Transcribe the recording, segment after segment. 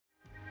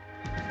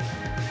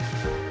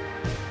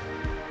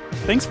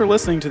Thanks for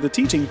listening to the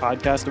teaching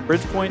podcast of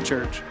BridgePointe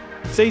Church.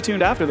 Stay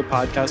tuned after the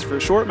podcast for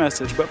a short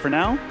message, but for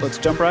now, let's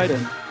jump right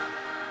in.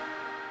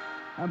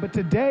 But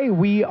today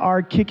we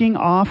are kicking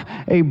off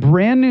a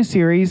brand new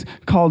series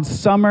called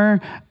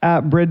Summer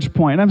at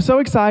BridgePointe. I'm so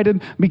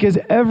excited because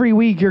every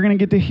week you're going to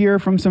get to hear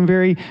from some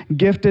very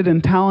gifted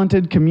and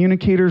talented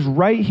communicators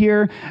right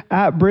here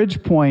at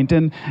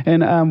BridgePointe.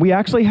 And we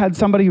actually had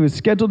somebody who was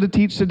scheduled to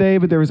teach today,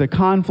 but there was a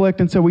conflict.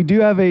 And so we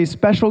do have a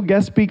special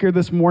guest speaker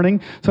this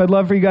morning. So I'd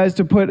love for you guys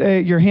to put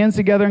your hands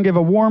together and give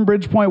a warm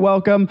BridgePointe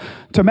welcome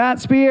to Matt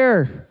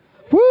Spear.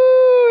 Woo!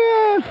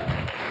 Yeah.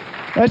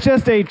 That's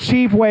just a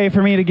cheap way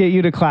for me to get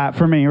you to clap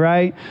for me,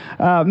 right?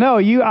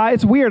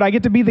 It's weird. I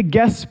get to be the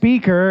guest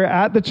speaker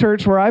at the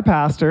church where I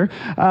pastor.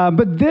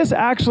 But this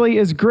actually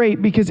is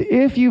great because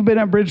if you've been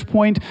at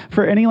BridgePointe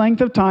for any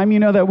length of time, you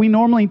know that we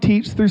normally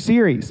teach through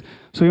series.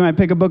 So you might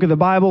pick a book of the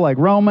Bible like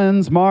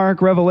Romans,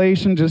 Mark,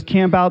 Revelation, just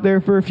camp out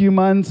there for a few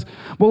months.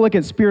 We'll look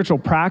at spiritual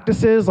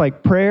practices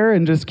like prayer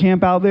and just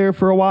camp out there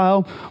for a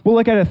while. We'll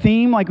look at a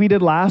theme like we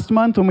did last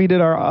month when we did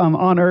our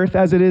On Earth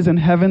as It Is in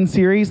Heaven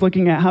series,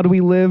 looking at how do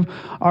we live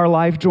our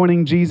life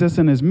joining Jesus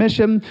and his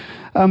mission.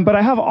 But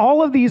I have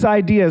all of these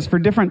ideas for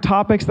different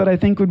topics that I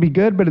think would be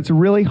good, but it's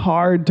really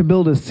hard to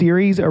build a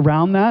series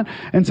around that.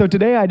 And so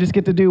today I just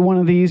get to do one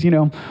of these,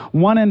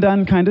 one and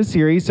done kind of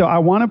series. So I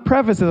want to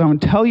preface this. I'm going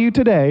to tell you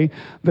today,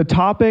 the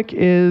topic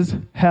is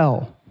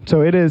hell.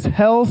 So it is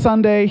Hell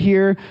Sunday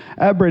here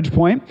at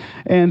BridgePointe,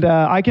 and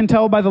I can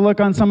tell by the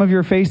look on some of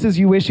your faces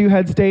you wish you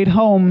had stayed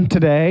home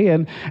today,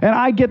 and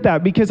I get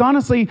that because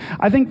honestly,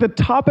 I think the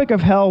topic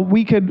of hell,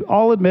 we could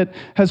all admit,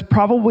 has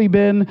probably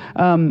been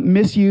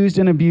misused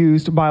and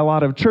abused by a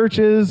lot of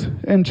churches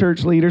and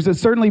church leaders. It's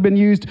certainly been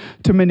used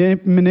to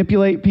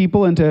manipulate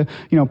people into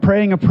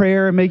praying a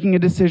prayer and making a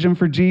decision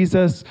for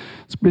Jesus.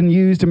 It's been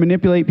used to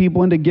manipulate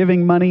people into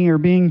giving money or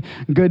being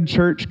good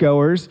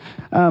churchgoers.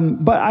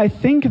 But I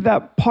think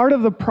that part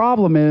of the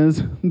problem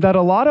is that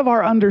a lot of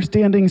our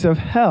understandings of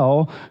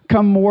hell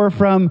come more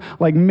from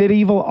like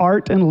medieval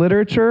art and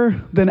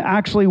literature than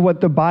actually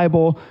what the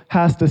Bible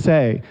has to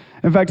say.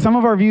 In fact, some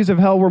of our views of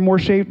hell were more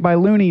shaped by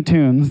Looney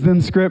Tunes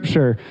than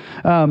Scripture.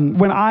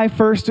 When I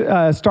first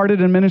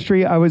started in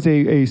ministry, I was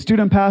a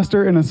student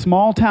pastor in a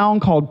small town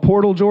called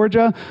Portal,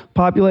 Georgia,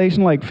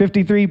 population like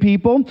 53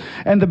 people.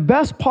 And the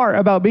best part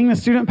about being the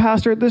student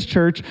pastor at this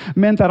church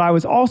meant that I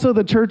was also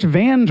the church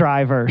van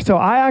driver. So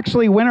I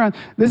actually went around.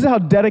 This is how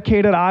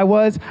dedicated I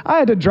was. I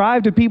had to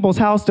drive to people's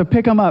house to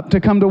pick them up to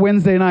come to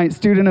Wednesday night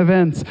student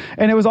events.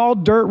 And it was all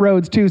dirt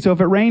roads too. So if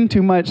it rained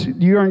too much,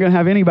 you aren't going to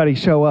have anybody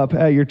show up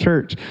at your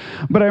church.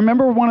 But I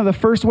remember one of the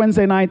first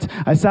Wednesday nights,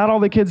 I sat all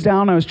the kids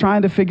down. I was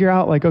trying to figure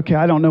out, okay,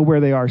 I don't know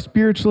where they are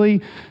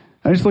spiritually.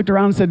 I just looked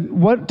around and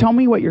said, tell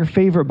me what your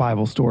favorite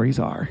Bible stories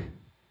are.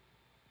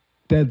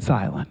 Dead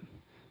silent.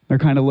 They're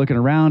kind of looking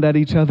around at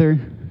each other.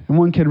 And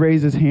one kid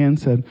raised his hand and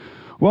said,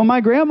 well,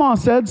 my grandma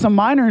said some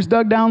miners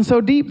dug down so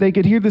deep they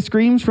could hear the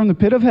screams from the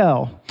pit of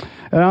hell.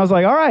 And I was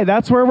like, all right,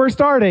 that's where we're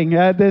starting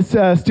at this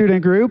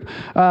student group.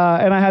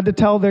 And I had to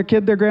tell their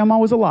kid their grandma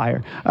was a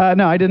liar.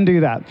 No, I didn't do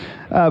that.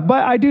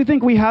 But I do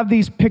think we have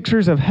these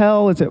pictures of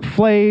hell. It's at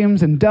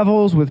flames and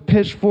devils with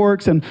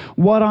pitchforks and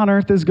what on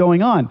earth is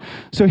going on.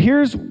 So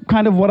here's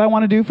kind of what I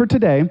want to do for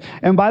today.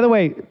 And by the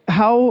way,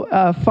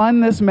 how fun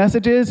this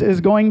message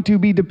is going to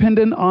be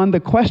dependent on the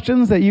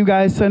questions that you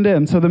guys send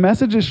in. So the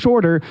message is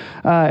shorter.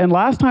 And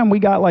last time we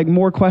got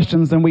more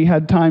questions than we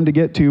had time to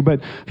get to.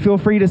 But feel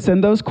free to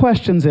send those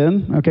questions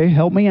in. Okay,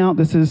 help me out.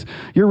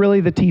 You're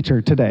really the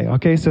teacher today.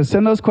 Okay, so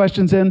send those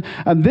questions in.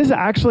 This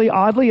actually,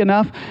 oddly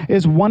enough,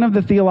 is one of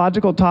the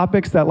theological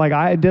topics that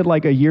I did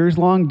a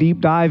years-long deep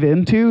dive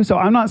into. So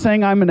I'm not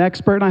saying I'm an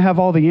expert and I have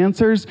all the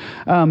answers,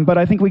 but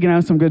I think we can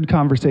have some good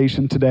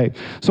conversation today.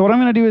 So what I'm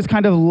going to do is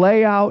kind of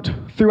lay out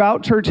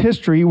throughout church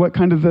history what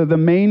kind of the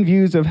main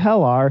views of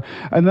hell are,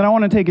 and then I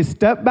want to take a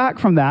step back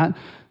from that.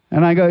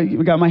 And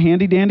we got my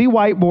handy-dandy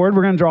whiteboard.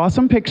 We're going to draw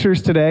some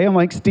pictures today. I'm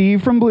like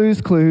Steve from Blue's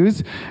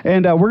Clues.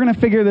 And we're going to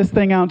figure this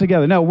thing out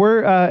together.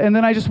 And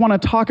then I just want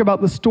to talk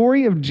about the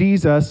story of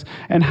Jesus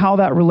and how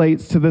that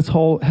relates to this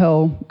whole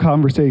hell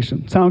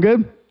conversation. Sound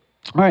good?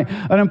 All right.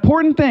 An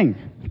important thing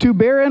to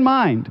bear in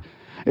mind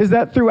is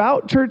that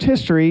throughout church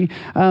history,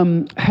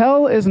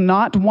 hell is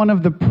not one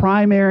of the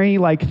primary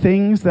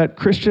things that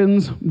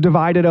Christians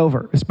divided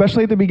over,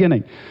 especially at the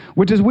beginning,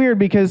 which is weird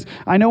because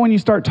I know when you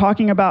start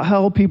talking about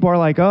hell, people are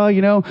like, oh,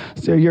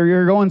 so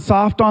you're going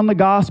soft on the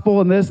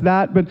gospel and this,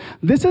 that. But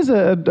this is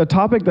a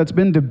topic that's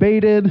been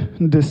debated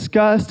and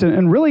discussed,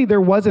 and really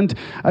there wasn't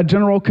a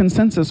general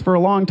consensus for a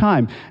long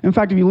time. In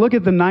fact, if you look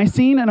at the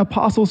Nicene and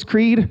Apostles'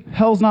 Creed,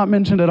 hell's not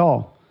mentioned at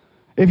all.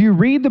 If you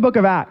read the book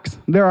of Acts,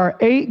 there are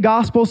 8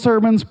 gospel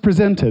sermons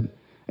presented,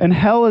 and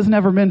hell is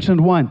never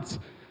mentioned once.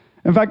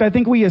 In fact, I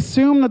think we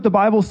assume that the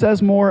Bible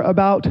says more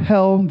about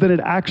hell than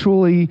it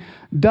actually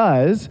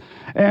does.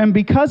 And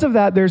because of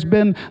that, there's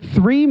been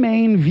three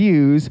main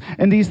views.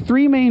 And these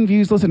three main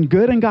views, listen,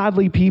 good and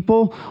godly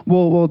people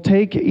will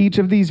take each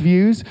of these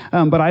views,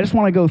 but I just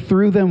want to go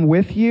through them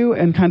with you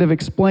and kind of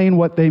explain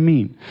what they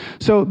mean.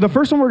 So the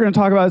first one we're going to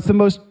talk about is the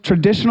most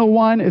traditional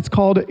one. It's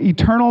called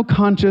eternal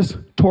conscious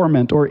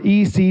torment, or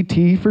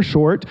ECT for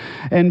short.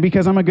 And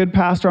because I'm a good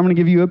pastor, I'm going to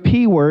give you a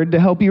P word to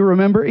help you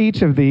remember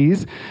each of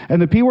these.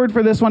 And the P word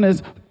for this one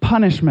is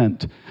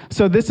punishment.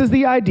 So this is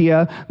the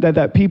idea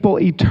that people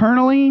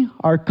eternally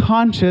are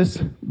conscious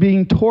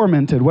being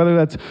tormented, whether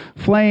that's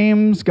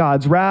flames,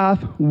 God's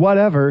wrath,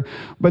 whatever,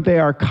 but they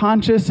are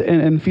conscious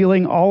and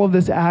feeling all of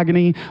this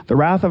agony. The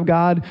wrath of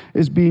God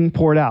is being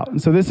poured out.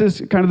 And so this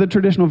is kind of the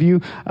traditional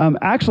view.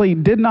 Actually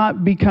did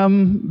not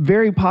become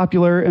very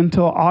popular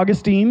until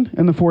Augustine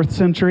in the 4th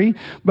century,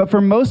 but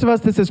for most of us,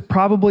 this is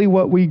probably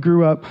what we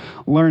grew up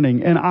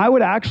learning. And I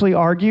would actually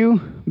argue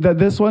that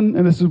this one,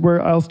 and this is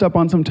where I'll step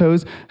on some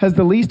toes, has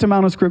the least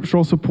amount of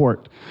scriptural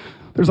support.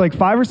 There's like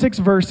 5 or 6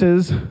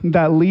 verses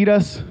that lead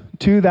us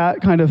to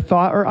that kind of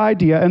thought or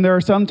idea, and there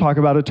are some talk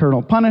about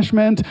eternal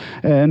punishment,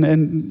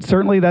 and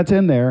certainly that's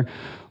in there.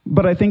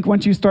 But I think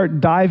once you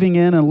start diving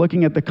in and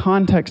looking at the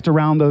context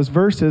around those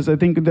verses, I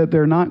think that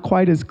they're not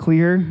quite as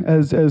clear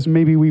as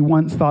maybe we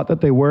once thought that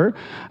they were.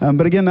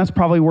 But again, that's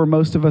probably where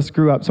most of us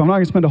grew up, so I'm not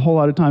going to spend a whole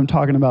lot of time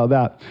talking about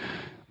that.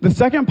 The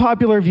second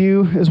popular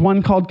view is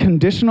one called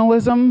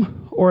conditionalism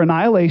or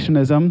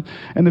annihilationism,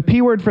 and the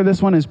P word for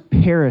this one is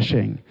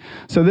perishing.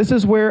 So this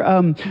is where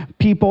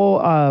people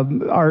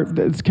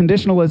it's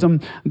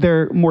conditionalism.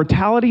 Their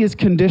mortality is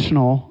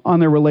conditional on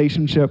their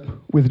relationship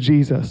with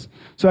Jesus.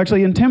 So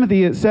actually in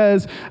Timothy it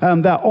says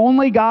that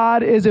only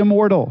God is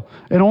immortal,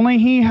 and only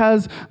He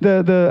has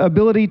the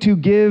ability to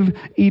give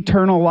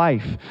eternal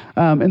life.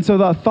 And so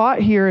the thought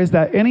here is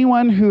that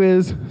anyone who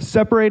is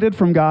separated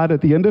from God at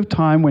the end of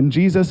time, when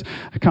Jesus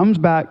comes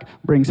back,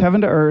 brings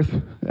heaven to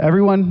earth,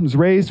 everyone is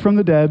raised from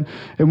the dead,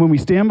 and when we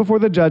stand before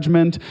the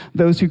judgment,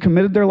 those who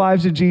committed their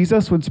lives to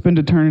Jesus would spend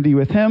eternity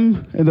with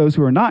Him, and those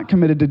who are not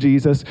committed to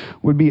Jesus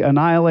would be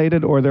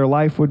annihilated, or their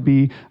life would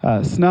be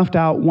snuffed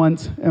out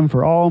once and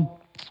for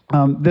all.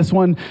 This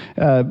one,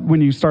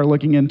 when you start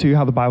looking into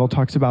how the Bible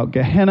talks about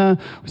Gehenna,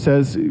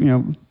 says,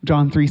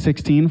 John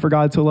 3:16, for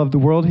God so loved the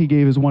world, He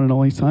gave His one and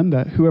only Son,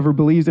 that whoever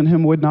believes in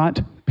Him would not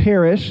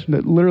perish.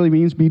 That literally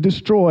means be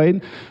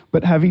destroyed,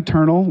 but have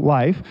eternal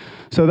life.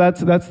 So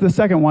that's the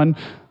second one.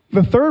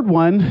 The third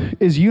one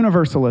is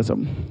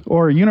universalism,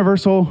 or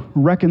universal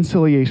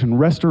reconciliation,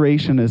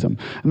 restorationism.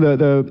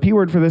 The P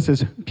word for this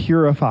is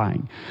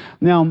purifying.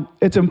 Now,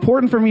 it's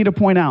important for me to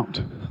point out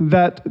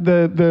that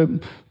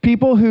the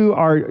people who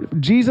are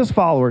Jesus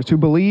followers, who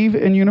believe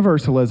in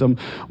universalism,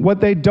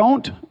 what they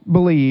don't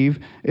believe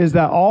is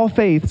that all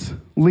faiths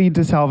lead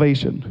to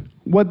salvation.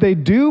 What they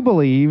do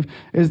believe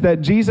is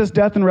that Jesus'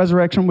 death and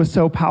resurrection was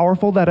so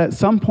powerful that at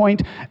some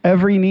point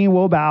every knee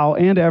will bow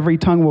and every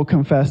tongue will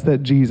confess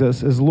that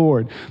Jesus is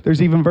Lord.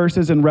 There's even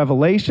verses in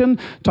Revelation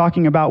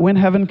talking about when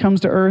heaven comes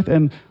to earth,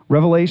 and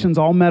Revelation's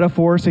all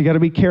metaphor, so you got to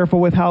be careful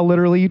with how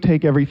literally you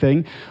take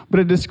everything. But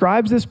it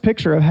describes this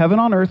picture of heaven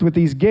on earth with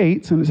these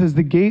gates, and it says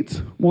the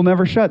gates will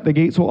never shut. The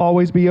gates will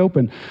always be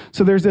open.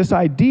 So there's this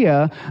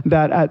idea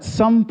that at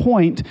some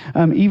point,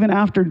 even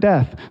after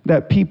death,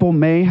 that people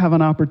may have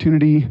an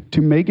opportunity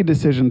to make a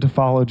decision to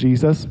follow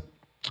Jesus.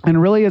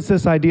 And really, it's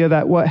this idea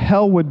that what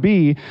hell would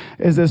be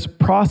is this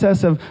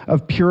process of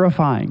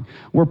purifying,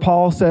 where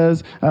Paul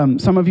says,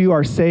 some of you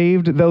are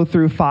saved, though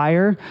through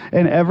fire,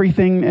 and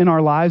everything in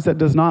our lives that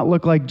does not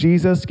look like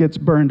Jesus gets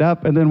burned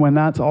up. And then when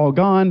that's all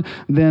gone,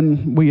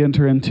 then we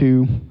enter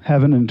into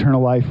heaven and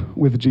eternal life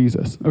with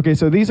Jesus. Okay,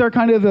 so these are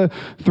kind of the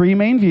three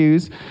main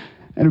views.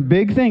 And a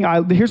big thing,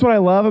 here's what I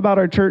love about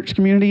our church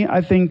community.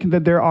 I think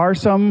that there are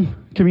some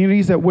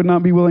communities that would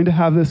not be willing to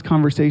have this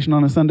conversation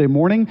on a Sunday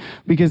morning,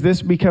 because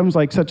this becomes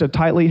like such a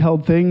tightly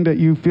held thing that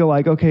you feel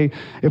like, okay,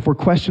 if we're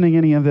questioning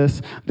any of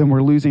this, then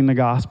we're losing the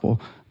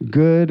gospel.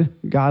 Good,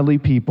 godly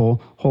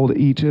people hold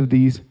each of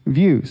these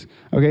views.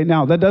 Okay,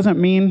 now that doesn't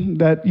mean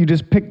that you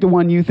just pick the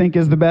one you think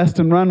is the best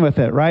and run with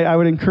it, right? I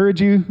would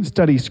encourage you to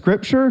study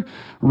scripture,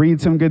 read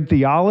some good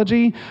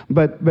theology,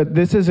 but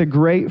this is a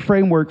great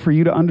framework for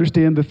you to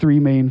understand the three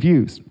main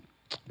views.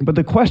 But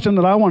the question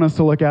that I want us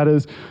to look at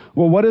is,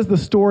 well, what is the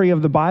story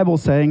of the Bible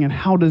saying, and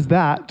how does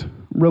that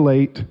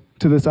relate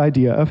to this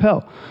idea of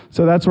hell?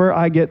 So that's where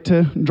I get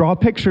to draw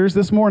pictures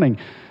this morning.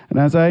 And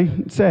as I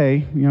say,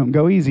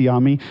 go easy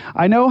on me.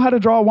 I know how to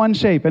draw one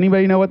shape.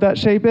 Anybody know what that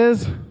shape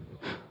is?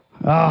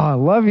 I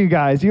love you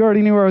guys. You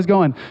already knew where I was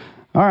going.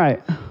 All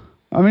right.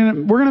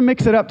 We're going to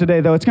mix it up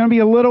today, though. It's going to be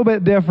a little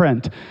bit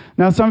different.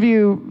 Now, some of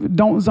you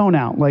don't zone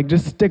out.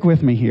 Just stick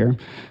with me here.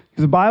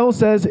 Because the Bible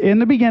says, in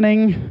the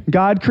beginning,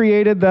 God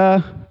created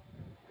the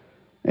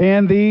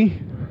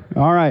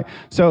All right.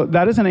 So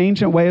that is an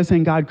ancient way of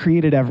saying God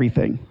created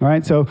everything. All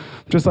right. So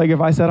just like if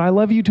I said, I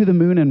love you to the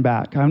moon and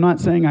back, I'm not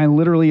saying I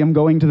literally am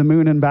going to the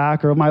moon and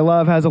back, or my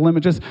love has a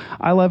limit. Just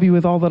I love you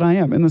with all that I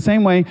am. In the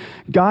same way,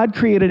 God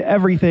created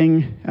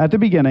everything at the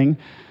beginning.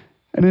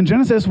 And in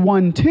Genesis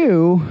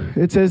 1:2,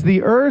 it says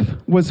the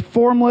earth was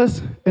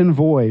formless and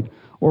void,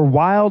 or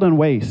wild and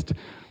waste.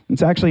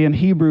 It's actually in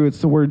Hebrew, it's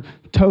the word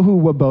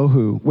tohu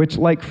wabohu, which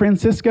like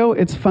Francisco,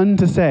 it's fun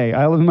to say.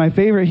 I love my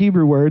favorite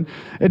Hebrew word.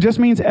 It just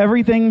means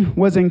everything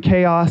was in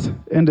chaos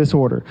and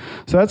disorder.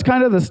 So that's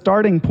kind of the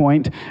starting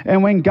point.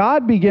 And when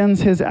God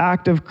begins his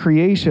act of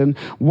creation,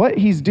 what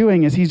he's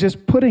doing is he's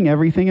just putting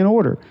everything in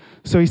order.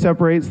 So he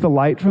separates the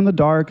light from the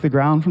dark, the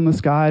ground from the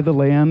sky, the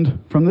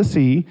land from the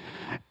sea.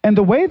 And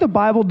the way the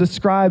Bible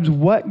describes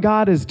what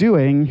God is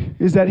doing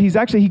is that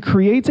he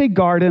creates a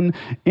garden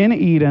in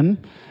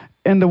Eden,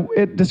 and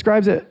it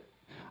describes it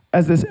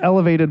as this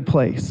elevated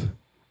place.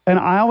 And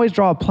I always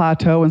draw a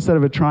plateau instead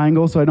of a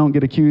triangle so I don't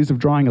get accused of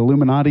drawing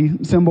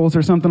Illuminati symbols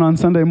or something on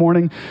Sunday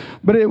morning.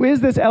 But it is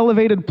this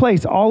elevated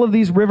place. All of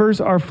these rivers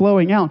are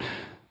flowing out.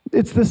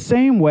 It's the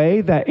same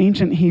way that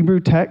ancient Hebrew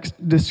texts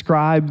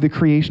describe the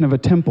creation of a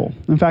temple.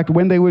 In fact,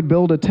 when they would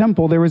build a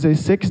temple, there was a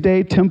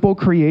 6-day temple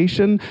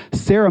creation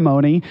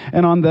ceremony,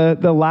 and on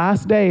the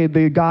last day,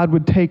 the God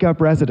would take up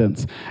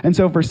residence. And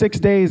so for 6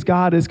 days,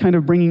 God is kind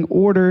of bringing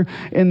order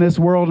in this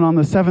world, and on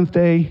the 7th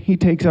day, he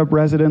takes up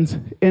residence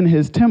in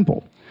his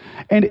temple.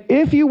 And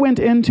if you went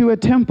into a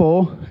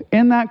temple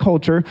in that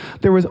culture,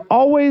 there was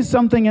always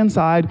something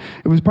inside.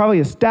 It was probably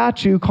a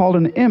statue called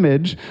an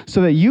image,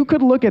 so that you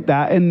could look at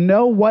that and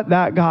know what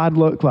that God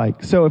looked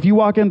like. So if you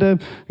walk into,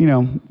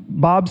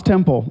 Bob's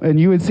temple, and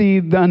you would see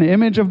an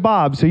image of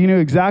Bob, so you knew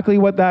exactly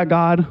what that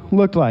God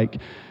looked like.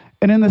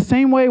 And in the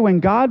same way,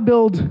 when God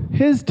builds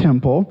his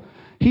temple,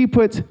 he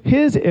puts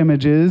his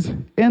images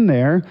in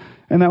there,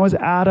 and that was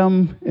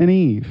Adam and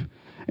Eve.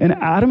 And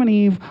Adam and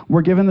Eve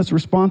were given this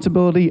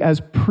responsibility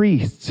as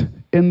priests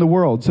in the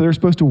world. So they're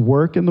supposed to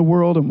work in the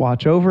world and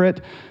watch over it.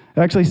 It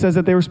actually says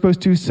that they were supposed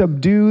to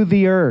subdue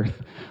the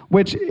earth,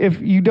 which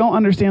if you don't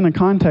understand the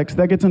context,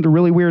 that gets into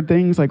really weird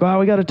things like,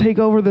 we got to take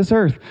over this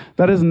earth.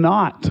 That is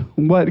not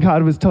what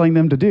God was telling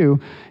them to do.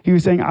 He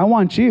was saying, I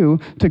want you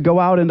to go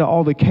out into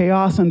all the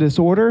chaos and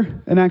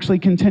disorder and actually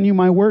continue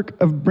my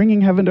work of bringing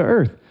heaven to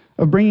earth,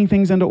 of bringing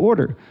things into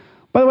order.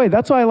 By the way,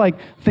 that's why I like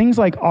things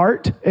like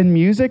art and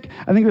music.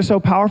 I think they're so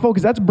powerful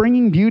because that's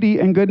bringing beauty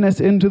and goodness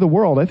into the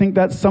world. I think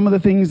that's some of the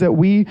things that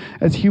we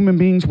as human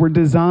beings were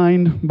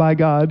designed by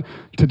God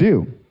to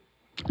do.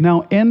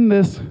 Now, in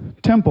this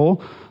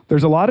temple,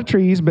 there's a lot of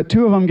trees, but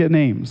 2 of them get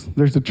names.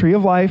 There's the tree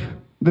of life,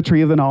 the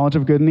tree of the knowledge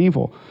of good and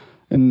evil.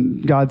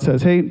 And God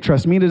says, hey,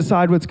 trust me to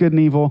decide what's good and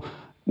evil.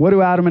 What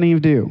do Adam and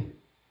Eve do?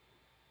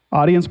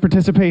 Audience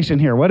participation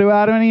here. What do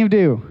Adam and Eve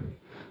do?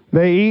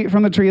 They eat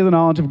from the tree of the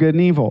knowledge of good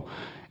and evil.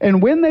 And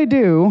when they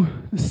do,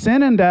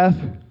 sin and death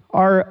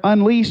are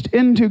unleashed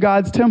into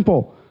God's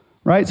temple,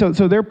 right? So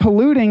they're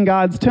polluting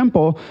God's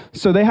temple,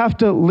 so they have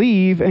to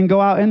leave and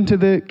go out into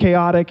the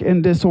chaotic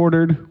and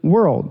disordered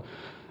world.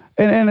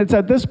 And it's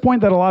at this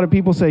point that a lot of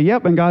people say,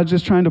 yep, and God's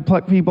just trying to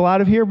pluck people out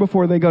of here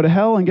before they go to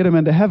hell and get them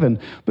into heaven.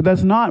 But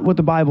that's not what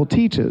the Bible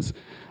teaches.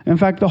 In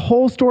fact, the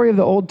whole story of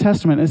the Old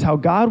Testament is how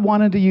God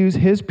wanted to use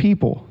his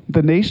people,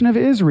 the nation of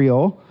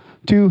Israel,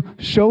 to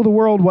show the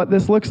world what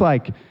this looks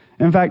like.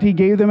 In fact, he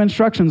gave them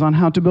instructions on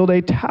how to build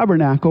a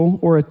tabernacle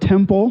or a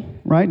temple,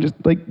 right? Just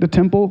like the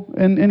temple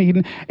in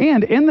Eden.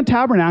 And in the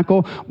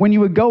tabernacle, when you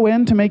would go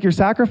in to make your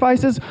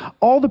sacrifices,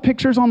 all the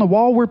pictures on the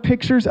wall were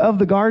pictures of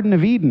the Garden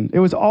of Eden. It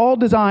was all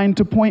designed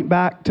to point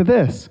back to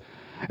this.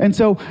 And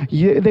so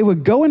they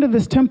would go into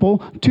this temple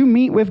to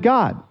meet with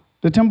God.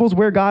 The temple's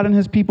where God and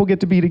his people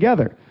get to be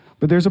together.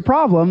 But there's a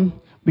problem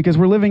because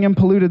we're living in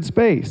polluted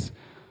space.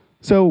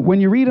 So when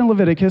you read in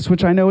Leviticus,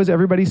 which I know is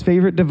everybody's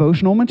favorite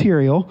devotional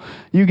material,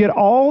 you get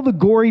all the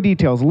gory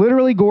details,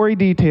 literally gory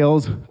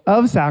details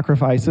of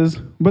sacrifices.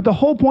 But the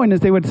whole point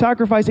is they would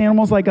sacrifice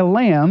animals like a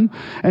lamb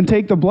and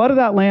take the blood of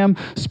that lamb,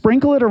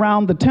 sprinkle it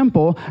around the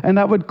temple, and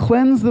that would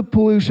cleanse the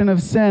pollution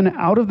of sin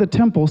out of the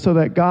temple so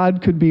that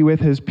God could be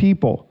with his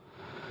people.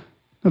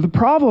 Now, the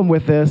problem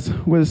with this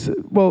was,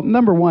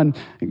 number one,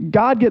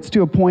 God gets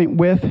to a point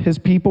with his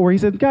people where he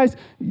said, guys,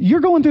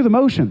 you're going through the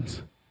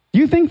motions.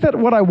 You think that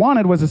what I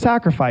wanted was a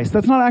sacrifice.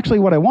 That's not actually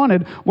what I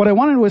wanted. What I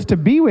wanted was to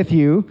be with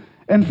you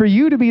and for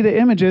you to be the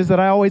images that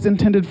I always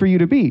intended for you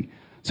to be.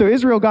 So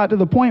Israel got to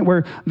the point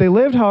where they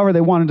lived however they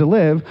wanted to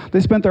live. They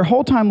spent their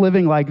whole time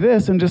living like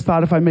this and just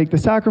thought if I make the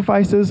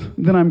sacrifices,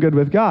 then I'm good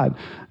with God.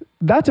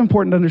 That's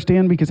important to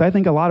understand because I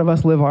think a lot of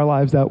us live our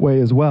lives that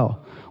way as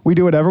well. We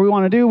do whatever we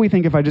want to do. We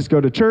think if I just go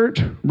to church,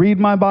 read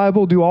my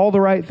Bible, do all the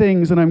right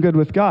things, then I'm good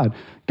with God.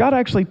 God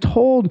actually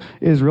told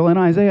Israel in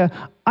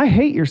Isaiah, I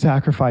hate your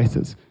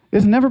sacrifices.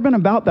 It's never been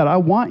about that. I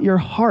want your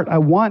heart. I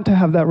want to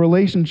have that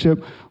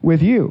relationship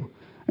with you.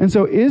 And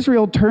so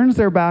Israel turns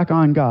their back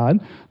on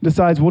God,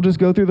 decides we'll just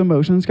go through the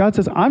motions. God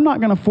says, I'm not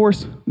going to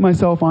force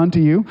myself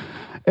onto you.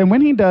 And when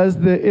he does,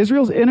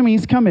 Israel's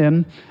enemies come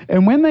in.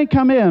 And when they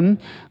come in,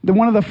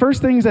 one of the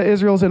first things that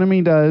Israel's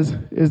enemy does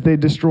is they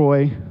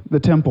destroy the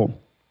temple.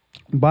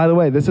 By the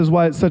way, this is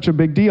why it's such a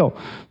big deal.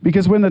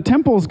 Because when the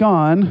temple's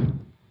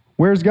gone,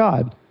 where's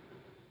God?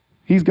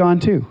 He's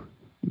gone too.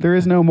 There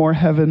is no more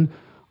heaven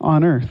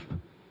on earth.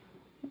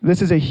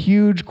 This is a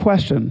huge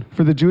question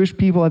for the Jewish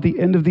people at the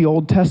end of the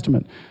Old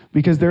Testament,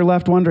 because they're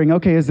left wondering,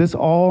 okay, is this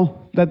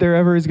all that there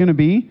ever is going to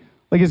be?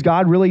 Like, is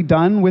God really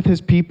done with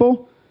his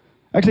people?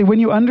 Actually, when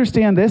you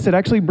understand this, it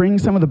actually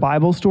brings some of the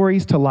Bible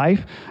stories to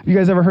life. Have you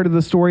guys ever heard of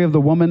the story of the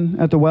woman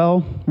at the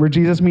well, where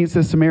Jesus meets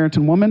this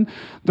Samaritan woman?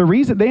 The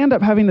reason they end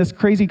up having this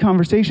crazy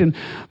conversation,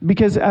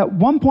 because at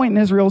one point in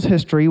Israel's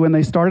history, when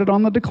they started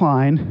on the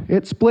decline,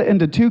 it split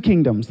into two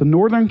kingdoms, the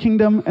northern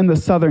kingdom and the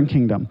southern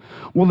kingdom.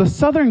 Well, the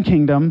southern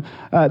kingdom,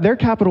 their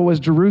capital was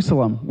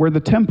Jerusalem, where the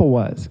temple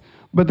was.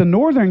 But the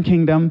northern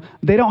kingdom,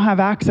 they don't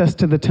have access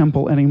to the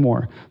temple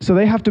anymore. So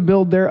they have to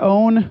build their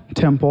own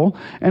temple.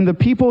 And the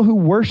people who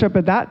worship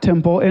at that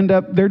temple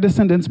their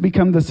descendants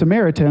become the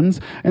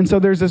Samaritans. And so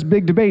there's this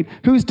big debate.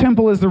 Whose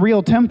temple is the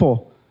real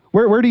temple?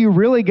 Where do you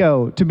really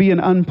go to be an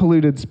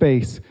unpolluted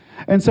space?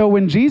 And so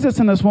when Jesus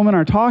and this woman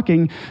are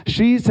talking,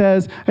 she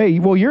says, hey,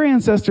 well, your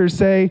ancestors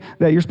say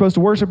that you're supposed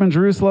to worship in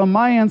Jerusalem.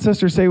 My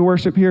ancestors say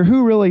worship here.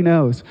 Who really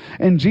knows?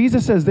 And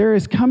Jesus says there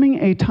is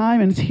coming a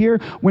time, and it's here,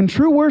 when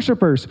true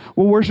worshipers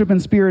will worship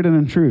in spirit and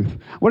in truth.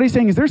 What he's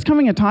saying is there's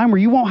coming a time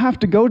where you won't have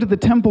to go to the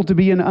temple to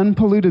be in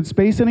unpolluted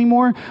space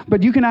anymore,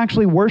 but you can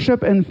actually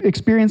worship and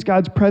experience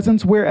God's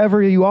presence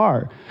wherever you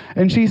are.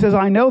 And she says,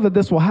 I know that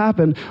this will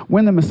happen.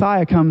 When the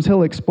Messiah comes,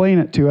 he'll explain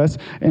it to us.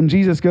 And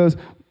Jesus goes,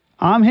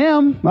 I'm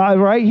him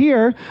right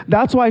here.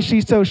 That's why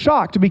she's so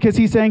shocked, because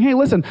he's saying, hey,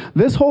 listen,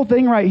 this whole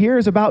thing right here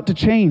is about to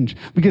change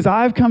because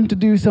I've come to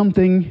do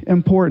something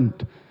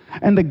important.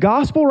 And the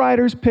gospel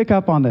writers pick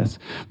up on this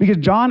because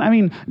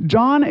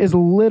John is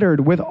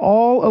littered with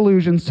all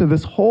allusions to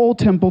this whole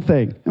temple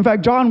thing. In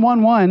fact, John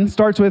 1:1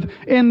 starts with,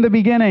 in the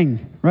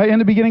beginning, right? In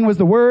the beginning was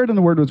the Word, and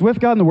the Word was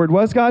with God, and the Word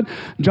was God.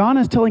 John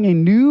is telling a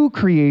new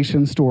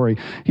creation story.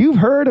 You've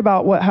heard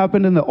about what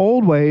happened in the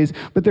old ways,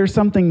 but there's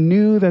something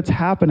new that's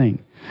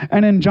happening.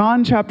 And in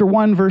John chapter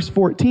 1, verse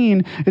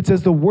 14, it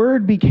says, the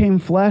Word became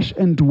flesh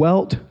and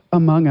dwelt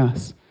among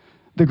us.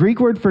 The Greek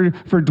word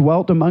for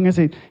dwelt among us,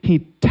 he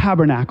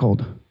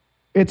tabernacled.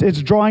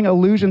 It's drawing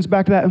allusions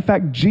back to that. In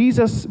fact,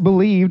 Jesus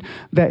believed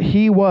that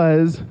he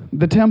was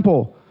the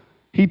temple.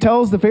 He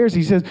tells the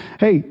Pharisees, he says,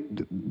 hey,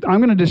 I'm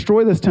going to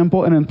destroy this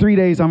temple, and in 3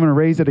 days I'm going to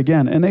raise it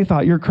again. And they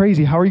thought, you're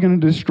crazy. How are you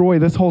going to destroy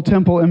this whole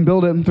temple and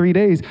build it in 3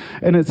 days?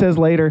 And it says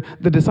later,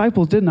 the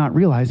disciples did not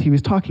realize he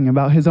was talking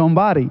about his own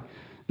body.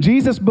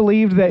 Jesus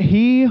believed that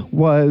he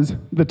was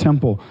the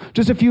temple.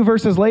 Just a few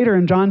verses later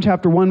in John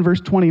chapter 1,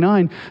 verse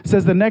 29,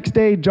 says the next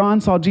day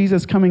John saw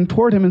Jesus coming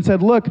toward him and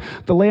said, look,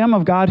 the Lamb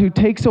of God who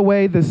takes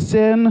away the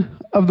sin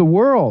of the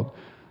world.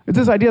 It's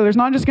this idea, there's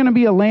not just going to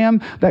be a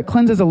lamb that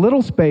cleanses a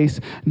little space.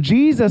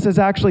 Jesus is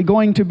actually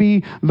going to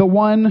be the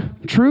one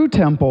true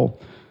temple.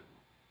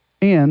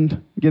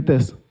 And get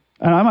this,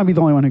 and I might be the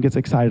only one who gets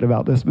excited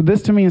about this, but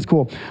this to me is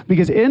cool.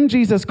 Because in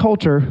Jesus'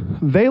 culture,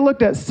 they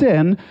looked at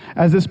sin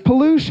as this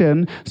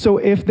pollution. So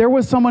if there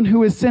was someone who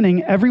was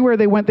sinning, everywhere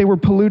they went, they were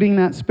polluting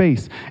that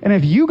space. And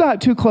if you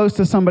got too close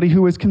to somebody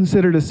who was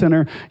considered a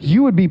sinner,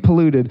 you would be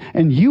polluted,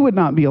 and you would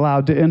not be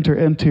allowed to enter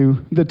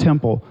into the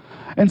temple.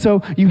 And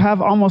so you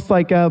have almost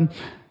like,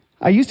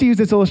 I used to use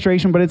this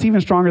illustration, but it's even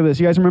stronger than this.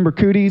 You guys remember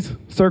cooties?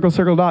 Circle,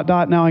 circle, dot,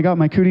 dot. Now I got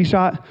my cootie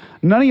shot.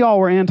 None of y'all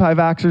were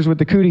anti-vaxxers with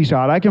the cootie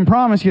shot. I can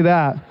promise you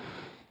that.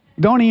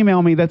 Don't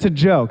email me. That's a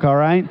joke, all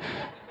right?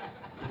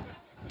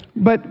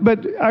 But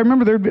I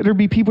remember there'd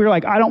be people who are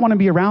like, I don't want to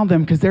be around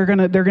them because they're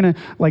gonna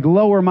like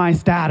lower my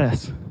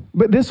status.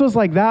 But this was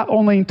like that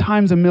only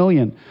times a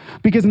million.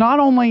 Because not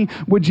only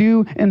would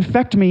you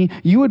infect me,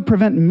 you would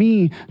prevent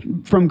me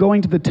from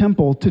going to the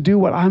temple to do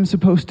what I'm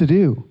supposed to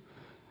do.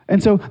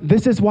 And so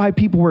this is why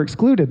people were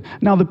excluded.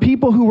 Now, the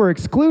people who were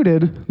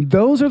excluded,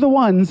 those are the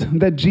ones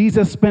that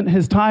Jesus spent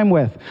his time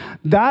with.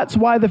 That's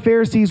why the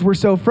Pharisees were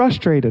so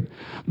frustrated.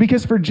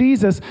 Because for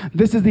Jesus,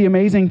 this is the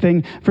amazing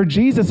thing. For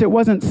Jesus, it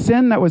wasn't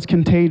sin that was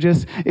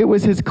contagious. It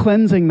was his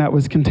cleansing that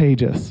was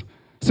contagious.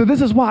 So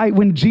this is why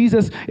when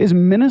Jesus is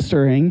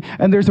ministering,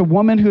 and there's a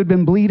woman who had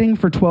been bleeding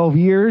for 12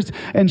 years,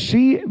 and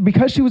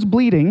because she was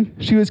bleeding,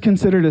 she was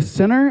considered a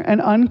sinner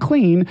and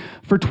unclean.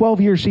 For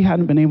 12 years, she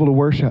hadn't been able to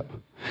worship.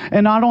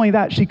 And not only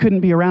that, she couldn't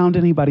be around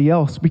anybody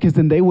else because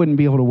then they wouldn't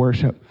be able to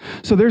worship.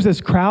 So there's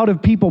this crowd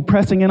of people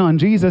pressing in on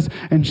Jesus,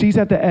 and she's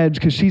at the edge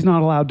because she's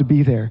not allowed to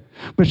be there.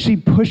 But she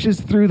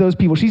pushes through those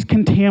people. She's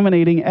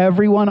contaminating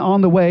everyone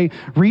on the way,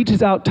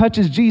 reaches out,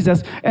 touches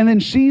Jesus, and then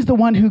she's the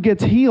one who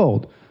gets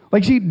healed.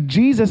 Like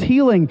Jesus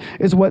healing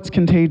is what's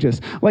contagious.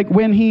 Like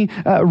when he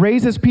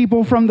raises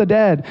people from the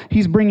dead,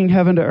 he's bringing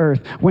heaven to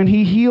earth. When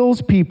he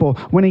heals people,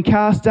 when he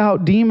casts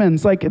out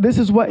demons, like this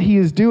is what he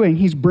is doing.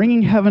 He's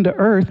bringing heaven to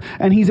earth,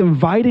 and he's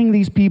inviting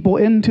these people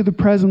into the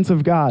presence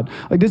of God.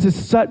 Like this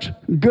is such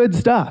good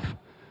stuff.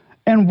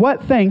 And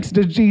what thanks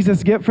did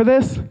Jesus get for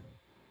this?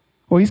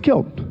 Well, he's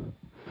killed.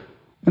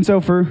 And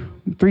so for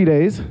 3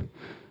 days,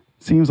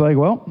 seems like,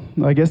 well,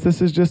 I guess this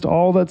is just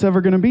all that's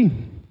ever going to be.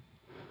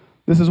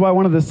 This is why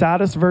one of the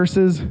saddest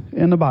verses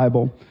in the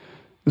Bible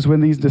is when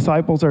these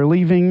disciples are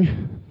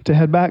leaving to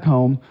head back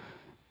home.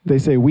 They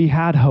say, we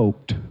had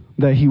hoped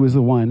that he was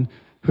the one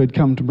who had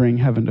come to bring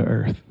heaven to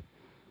earth.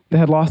 They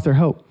had lost their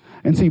hope.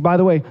 And see, by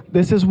the way,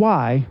 this is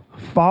why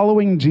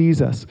following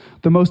Jesus,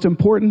 the most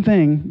important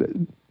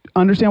thing,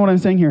 understand what I'm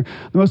saying here,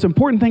 the most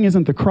important thing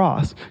isn't the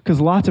cross, because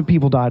lots of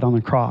people died on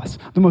the cross.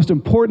 The most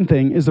important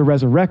thing is the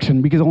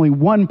resurrection, because only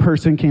one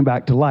person came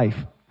back to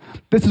life.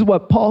 This is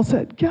what Paul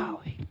said.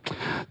 Golly,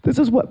 this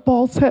is what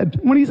Paul said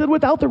when he said,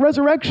 without the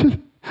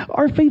resurrection,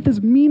 our faith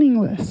is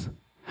meaningless.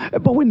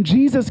 But when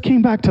Jesus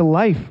came back to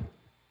life,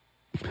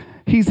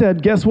 he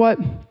said, guess what?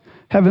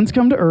 Heaven's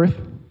come to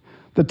earth,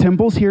 the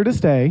temple's here to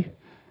stay,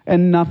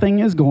 and nothing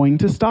is going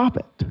to stop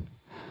it.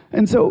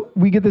 And so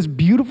we get this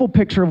beautiful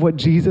picture of what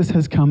Jesus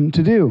has come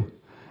to do.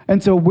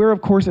 And so we're,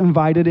 of course,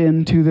 invited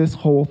into this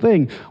whole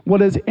thing. What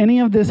does any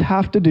of this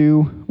have to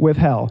do with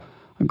hell?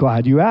 I'm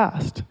glad you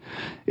asked.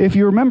 If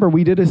you remember,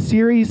 we did a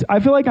series. I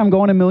feel like I'm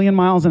going a million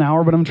miles an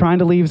hour, but I'm trying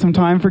to leave some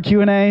time for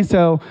Q&A.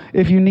 So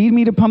if you need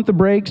me to pump the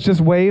brakes,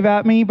 just wave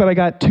at me. But I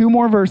got 2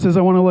 more verses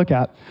I want to look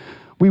at.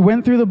 We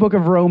went through the book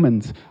of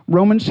Romans.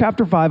 Romans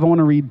chapter 5, I want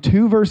to read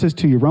 2 verses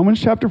to you.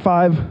 Romans chapter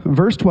 5,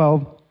 verse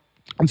 12.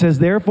 It says,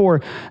 therefore,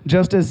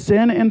 just as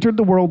sin entered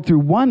the world through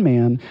one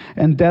man,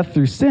 and death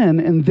through sin,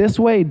 in this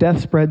way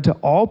death spread to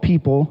all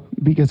people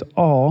because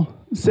all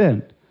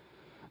sinned.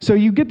 So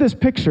you get this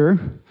picture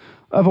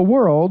of a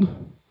world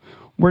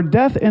where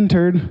death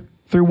entered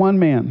through one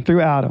man,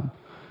 through Adam.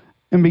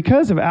 And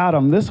because of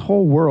Adam, this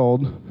whole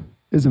world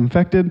is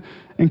infected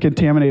and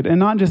contaminated. And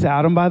not just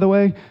Adam, by the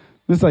way.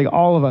 This is like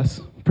all of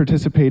us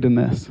participate in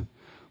this.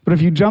 But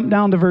if you jump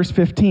down to verse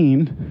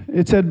 15,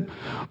 it said,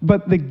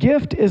 but the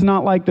gift is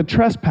not like the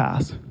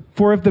trespass.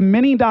 For if the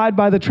many died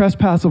by the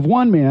trespass of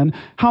one man,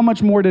 how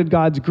much more did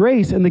God's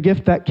grace and the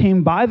gift that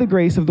came by the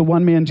grace of the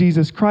one man,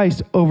 Jesus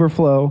Christ,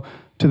 overflow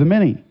to the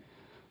many?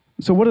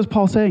 So what is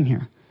Paul saying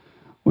here?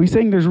 Well, he's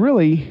saying there's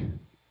really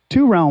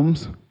 2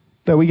 realms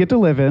that we get to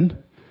live in.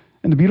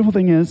 And the beautiful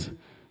thing is,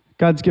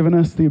 God's given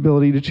us the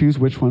ability to choose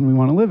which one we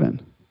want to live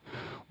in.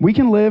 We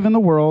can live in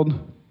the world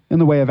in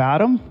the way of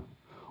Adam,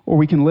 or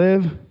we can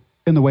live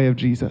in the way of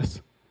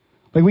Jesus.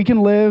 Like we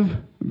can live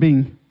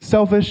being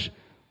selfish,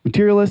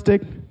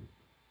 materialistic,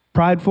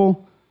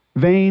 prideful,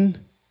 vain,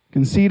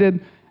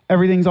 conceited.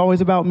 Everything's always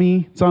about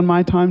me. It's on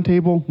my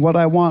timetable, what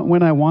I want,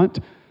 when I want.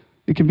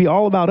 It can be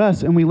all about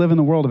us, and we live in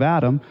the world of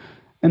Adam,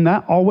 and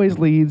that always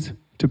leads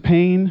to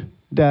pain,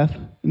 death,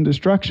 and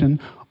destruction.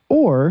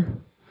 Or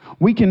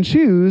we can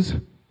choose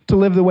to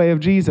live the way of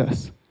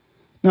Jesus.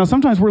 Now,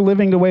 sometimes we're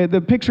living the way,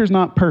 the picture's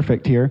not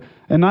perfect here,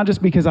 and not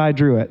just because I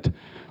drew it,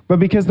 but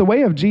because the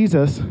way of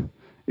Jesus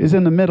is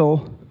in the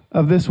middle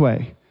of this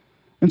way.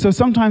 And so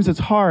sometimes it's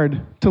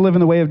hard to live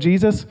in the way of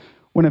Jesus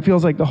when it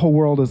feels like the whole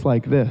world is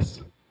like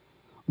this.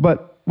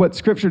 But what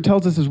Scripture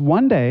tells us is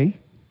one day,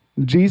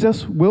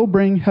 Jesus will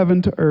bring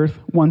heaven to earth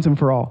once and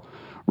for all.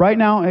 Right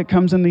now, it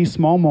comes in these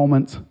small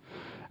moments,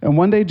 and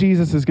one day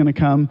Jesus is going to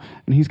come,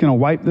 and he's going to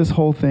wipe this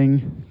whole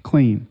thing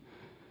clean.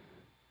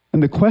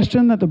 And the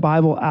question that the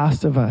Bible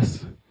asks of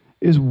us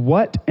is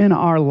what in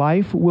our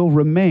life will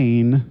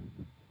remain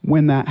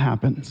when that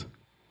happens?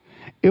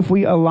 If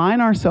we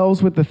align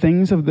ourselves with the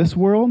things of this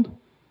world,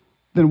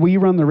 then we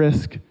run the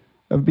risk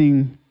of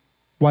being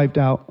wiped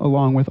out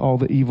along with all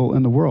the evil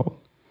in the world.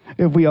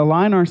 If we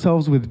align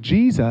ourselves with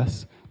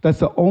Jesus, that's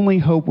the only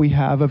hope we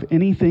have of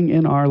anything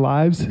in our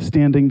lives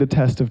standing the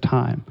test of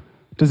time.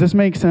 Does this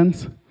make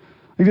sense?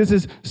 Like this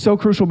is so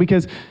crucial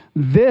because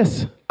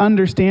this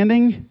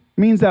understanding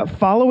means that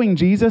following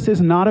Jesus is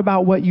not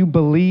about what you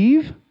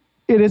believe.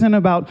 It isn't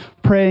about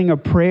praying a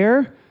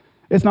prayer.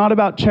 It's not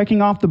about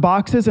checking off the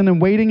boxes and then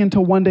waiting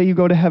until one day you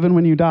go to heaven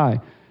when you die.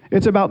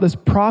 It's about this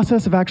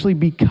process of actually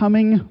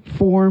becoming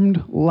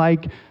formed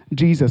like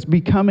Jesus,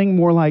 becoming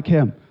more like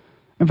him.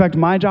 In fact,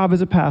 my job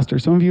as a pastor,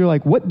 some of you are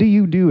like, what do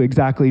you do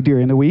exactly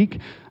during the week?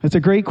 That's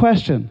a great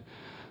question.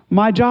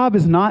 My job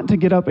is not to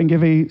get up and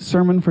give a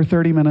sermon for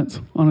 30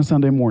 minutes on a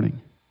Sunday morning.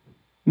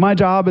 My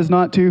job is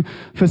not to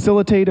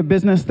facilitate a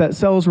business that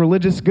sells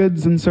religious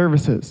goods and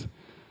services.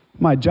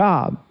 My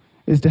job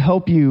is to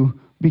help you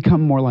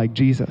become more like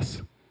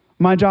Jesus.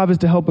 My job is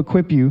to help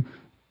equip you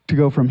to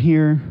go from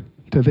here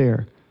to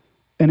there.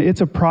 And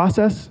it's a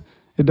process.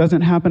 It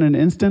doesn't happen in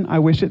an instant. I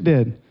wish it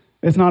did.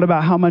 It's not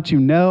about how much you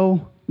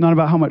know, not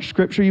about how much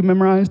scripture you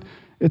memorized.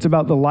 It's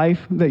about the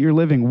life that you're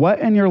living. What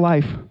in your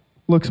life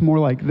looks more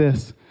like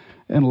this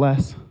and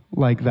less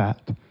like that?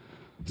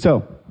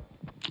 So,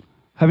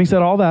 having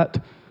said all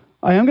that,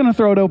 I am going to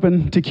throw it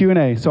open to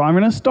Q&A. So I'm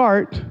going to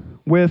start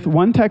with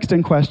one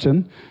texting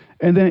question.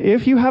 And then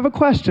if you have a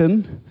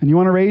question and you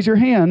want to raise your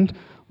hand,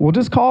 we'll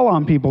just call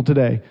on people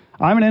today.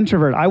 I'm an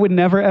introvert. I would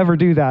never, ever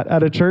do that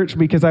at a church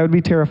because I would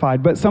be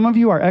terrified. But some of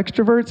you are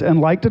extroverts and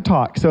like to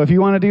talk. So if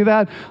you want to do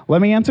that,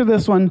 let me answer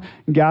this one.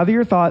 Gather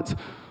your thoughts.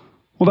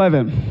 We'll dive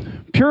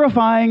in.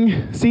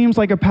 Purifying seems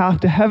like a path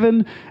to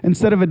heaven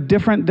instead of a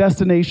different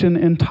destination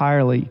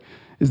entirely.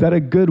 Is that a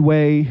good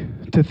way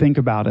to think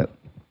about it?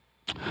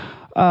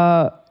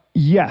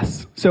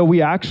 Yes. So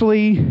we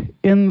actually,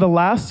 in the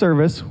last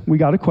service, we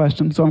got a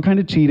question. So I'm kind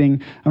of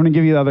cheating. I'm going to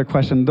give you the other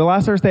question. The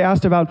last service, they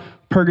asked about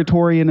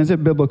purgatory and is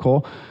it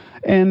biblical?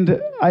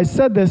 And I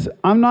said this,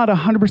 I'm not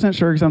 100%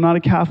 sure because I'm not a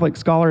Catholic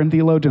scholar and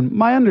theologian.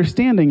 My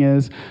understanding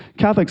is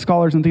Catholic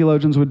scholars and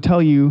theologians would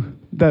tell you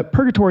that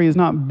purgatory is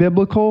not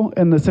biblical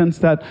in the sense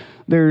that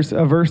there's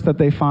a verse that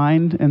they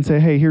find and say,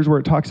 hey, here's where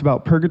it talks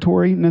about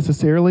purgatory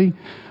necessarily.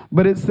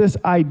 But it's this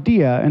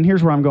idea, and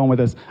here's where I'm going with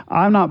this.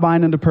 I'm not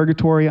buying into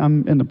purgatory.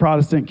 I'm in the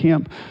Protestant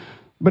camp.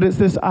 But it's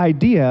this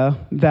idea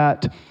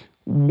that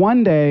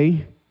one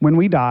day when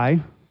we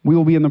die, we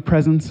will be in the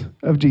presence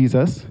of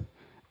Jesus,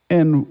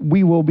 and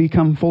we will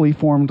become fully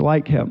formed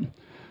like him.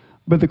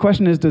 But the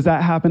question is, does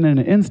that happen in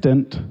an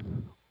instant,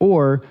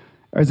 or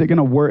is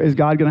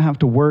God going to have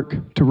to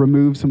work to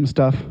remove some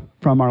stuff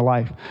from our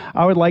life?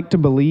 I would like to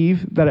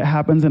believe that it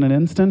happens in an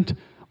instant,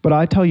 but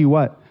I tell you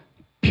what,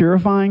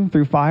 purifying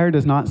through fire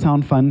does not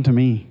sound fun to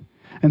me.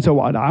 And so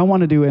what I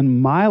want to do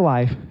in my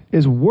life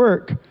is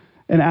work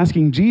and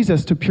asking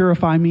Jesus to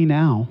purify me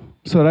now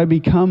so that I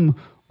become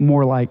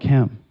more like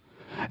him.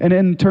 And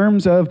in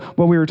terms of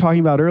what we were talking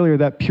about earlier,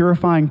 that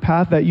purifying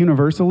path, that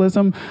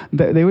universalism,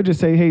 they would just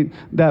say, hey,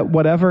 that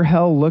whatever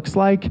hell looks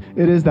like,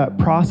 it is that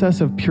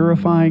process of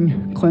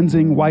purifying,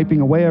 cleansing,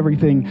 wiping away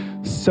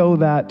everything so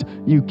that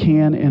you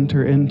can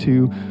enter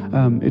into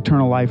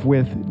eternal life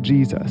with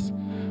Jesus.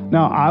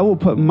 Now, I will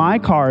put my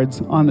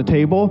cards on the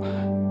table.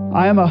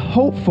 I am a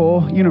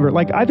hopeful universe.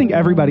 Like, I think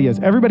everybody is.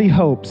 Everybody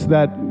hopes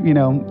that,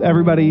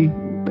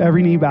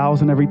 every knee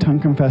bows and every tongue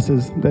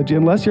confesses that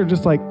unless you're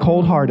just like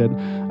cold-hearted,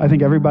 I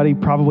think everybody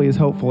probably is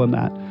hopeful in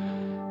that.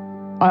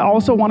 I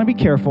also want to be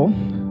careful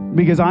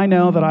because I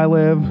know that I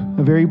live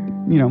a very,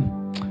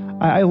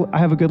 I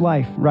have a good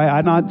life, right?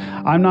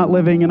 I'm not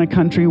living in a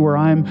country where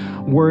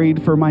I'm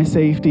worried for my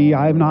safety.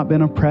 I have not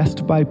been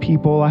oppressed by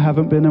people. I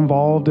haven't been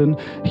involved in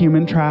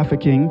human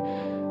trafficking.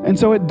 And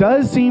so it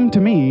does seem to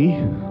me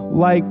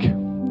like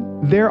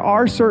there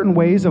are certain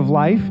ways of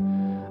life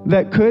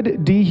that could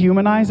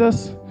dehumanize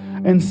us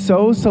and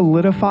so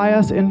solidify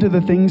us into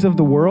the things of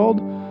the world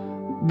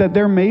that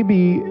there may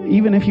be,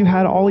 even if you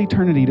had all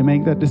eternity to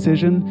make that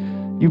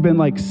decision, you've been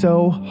like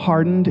so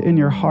hardened in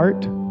your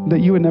heart that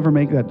you would never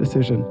make that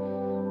decision.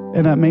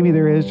 And that maybe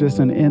there is just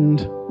an end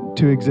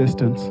to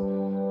existence.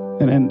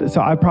 And so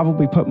I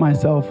probably put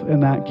myself in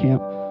that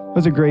camp. That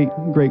was a great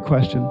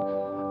question.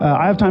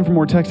 I have time for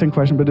more texting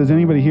questions, but does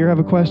anybody here have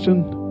a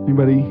question?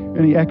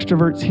 Any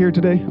extroverts here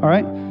today? All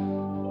right.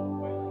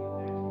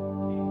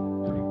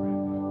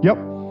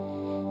 Yep.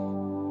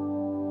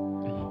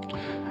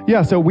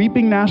 Yeah, so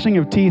weeping, gnashing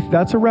of teeth,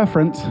 that's a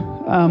reference.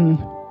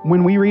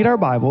 When we read our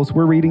Bibles,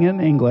 we're reading it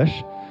in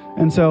English.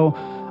 And so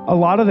a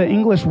lot of the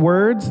English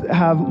words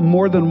have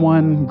more than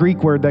one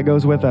Greek word that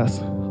goes with us.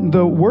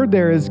 The word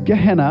there is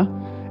Gehenna.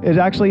 It's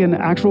actually an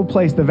actual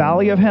place, the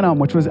Valley of Hinnom,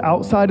 which was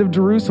outside of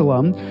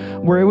Jerusalem,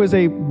 where it was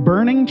a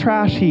burning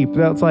trash heap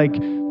that's like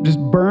just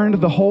burned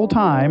the whole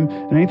time.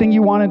 And anything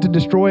you wanted to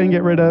destroy and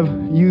get rid of,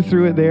 you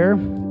threw it there.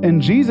 And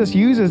Jesus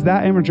uses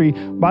that imagery.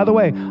 By the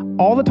way,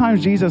 all the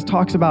times Jesus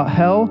talks about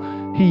hell,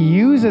 he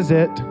uses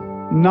it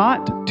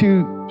not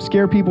to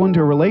scare people into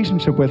a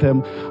relationship with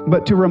him,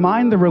 but to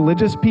remind the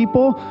religious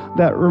people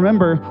that,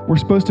 remember, we're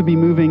supposed to be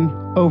moving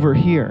over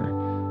here.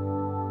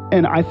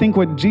 And I think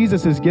what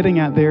Jesus is getting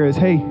at there is,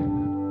 hey,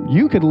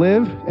 you could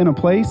live in a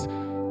place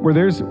where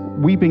there's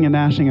weeping and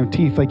gnashing of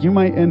teeth. Like you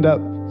might end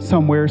up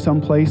somewhere,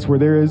 someplace where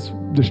there is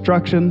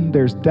destruction,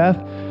 there's death.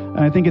 And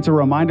I think it's a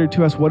reminder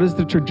to us, what is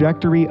the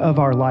trajectory of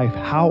our life?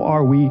 How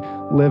are we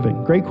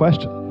living? Great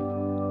question.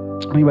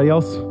 Anybody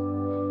else?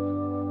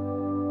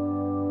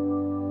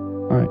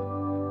 All right.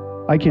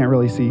 I can't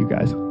really see you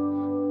guys.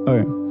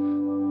 Okay.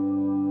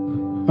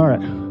 All right.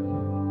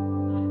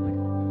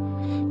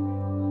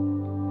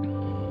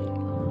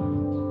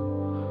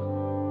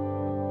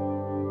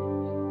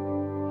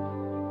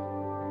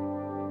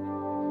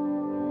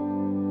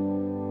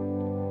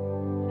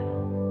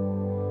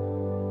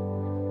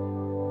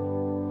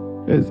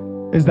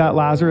 Is that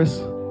Lazarus?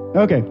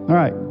 Okay. All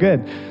right.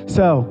 Good.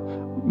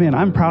 So, man,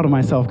 I'm proud of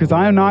myself because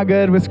I am not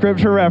good with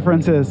scripture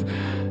references.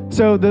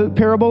 So the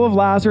parable of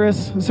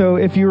Lazarus, so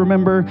if you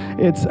remember,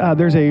 it's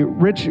there's a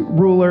rich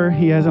ruler.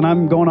 He has, and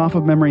I'm going off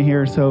of memory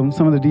here, so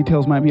some of the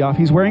details might be off.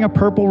 He's wearing a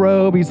purple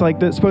robe. He's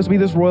like supposed to be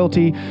this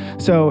royalty.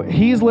 So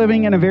he's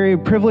living in a very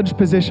privileged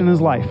position in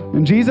his life.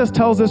 And Jesus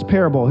tells this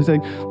parable. He's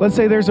like, let's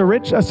say there's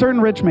a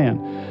certain rich man.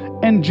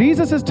 And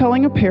Jesus is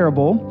telling a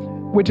parable,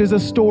 which is a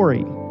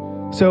story.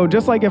 So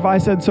just like if I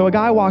said, so a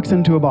guy walks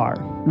into a bar,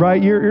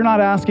 right? You're not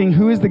asking,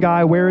 who is the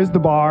guy? Where is the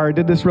bar?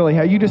 Did this really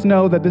happen? You just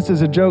know that this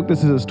is a joke.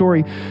 This is a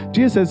story.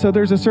 Jesus says, so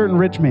there's a certain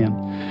rich man.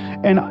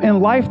 And in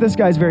life, this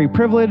guy's very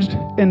privileged.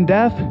 In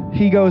death,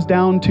 he goes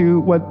down to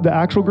what the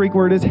actual Greek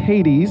word is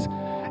Hades.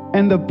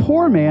 And the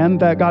poor man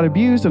that got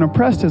abused and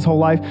oppressed his whole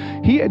life,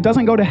 he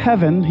doesn't go to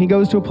heaven. He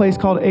goes to a place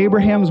called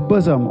Abraham's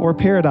bosom or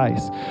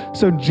paradise.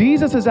 So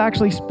Jesus is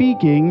actually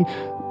speaking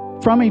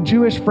from a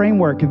Jewish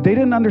framework, they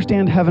didn't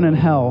understand heaven and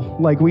hell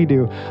like we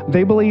do.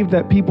 They believed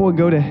that people would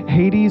go to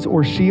Hades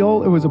or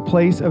Sheol. It was a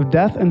place of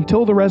death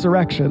until the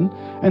resurrection.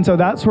 And so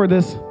that's where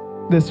this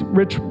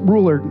rich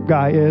ruler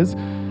guy is.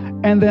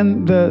 And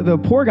then the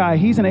poor guy,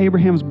 he's in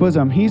Abraham's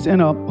bosom. He's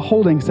in a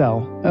holding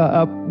cell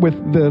up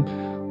with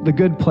the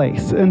good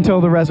place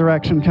until the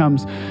resurrection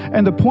comes.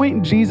 And the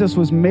point Jesus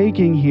was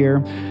making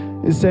here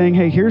is saying,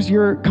 hey, here's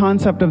your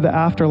concept of the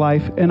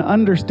afterlife, and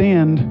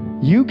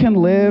understand you can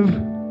live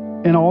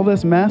in all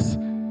this mess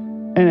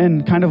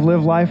and kind of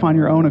live life on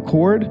your own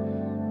accord,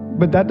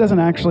 but that doesn't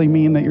actually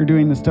mean that you're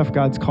doing the stuff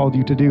God's called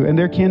you to do. And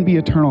there can be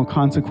eternal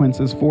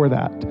consequences for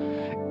that.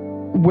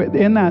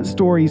 In that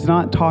story, he's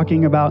not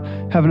talking about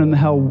heaven and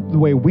hell the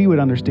way we would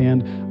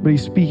understand, but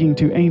he's speaking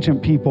to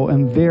ancient people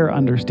and their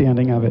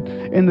understanding of it.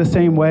 In the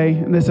same way,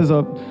 and this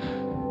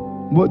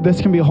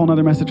can be a whole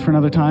nother message for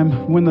another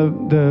time, when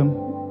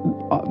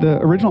the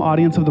original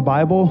audience of the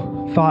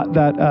Bible thought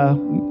that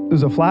it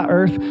was a flat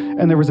earth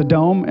and there was a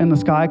dome in the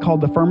sky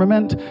called the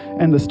firmament,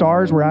 and the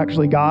stars were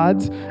actually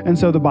gods. And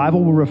so the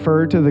Bible will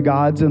refer to the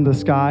gods in the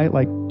sky,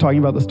 like talking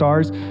about the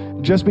stars.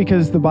 Just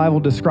because the Bible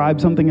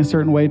describes something a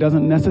certain way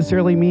doesn't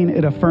necessarily mean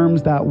it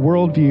affirms that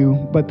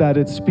worldview, but that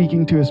it's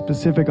speaking to a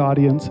specific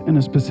audience in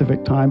a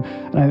specific time.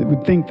 And I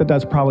would think that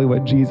that's probably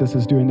what Jesus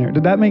is doing there.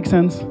 Did that make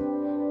sense?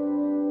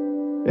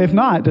 If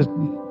not, just...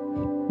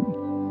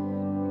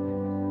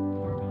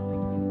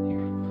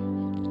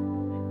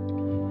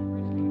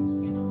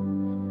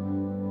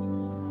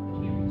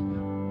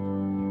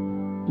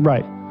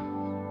 Right.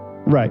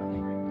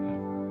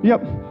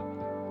 Yep.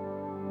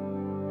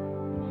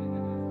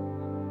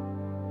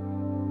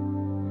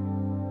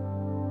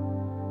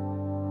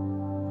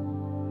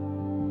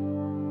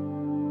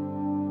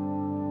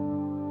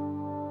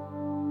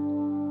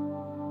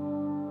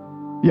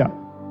 Yeah.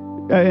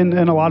 And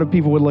a lot of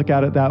people would look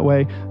at it that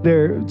way.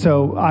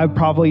 So I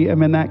probably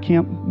am in that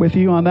camp with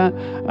you on that.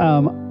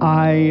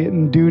 I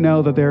do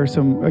know that there are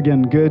some,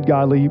 again, good,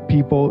 godly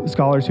people,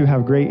 scholars who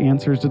have great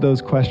answers to those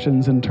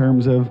questions in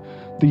terms of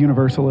the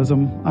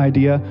universalism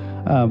idea.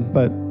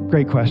 But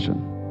great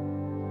question.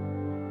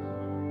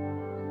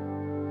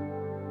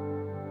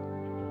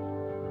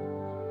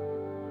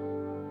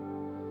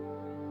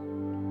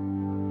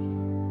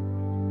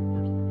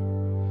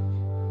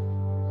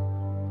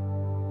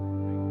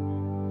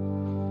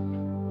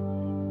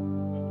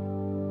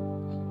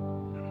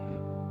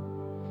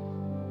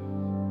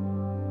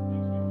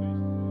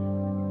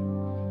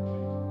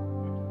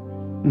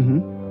 Mm-hmm.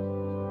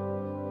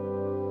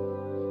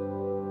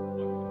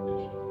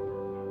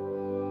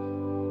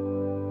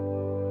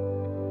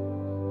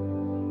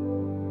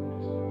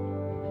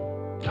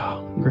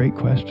 Oh, great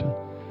question.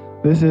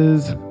 This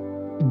is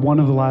one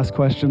of the last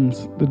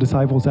questions the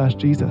disciples asked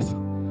Jesus.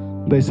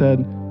 They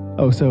said,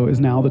 oh, so is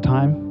now the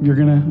time you're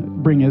going to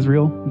bring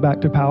Israel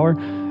back to power?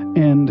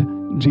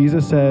 And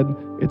Jesus said,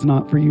 it's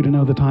not for you to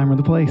know the time or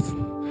the place.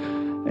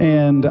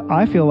 And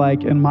I feel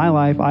like in my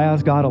life, I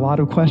ask God a lot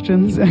of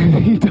questions, and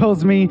he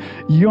tells me,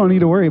 you don't need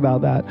to worry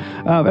about that.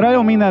 And I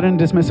don't mean that in a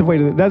dismissive way.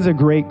 That's a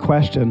great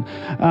question.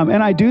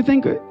 And I do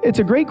think it's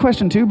a great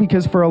question, too,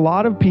 because for a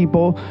lot of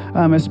people,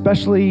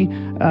 especially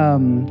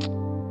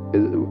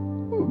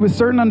with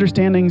certain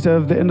understandings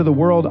of the end of the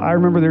world, I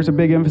remember there's a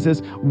big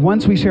emphasis.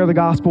 Once we share the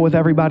gospel with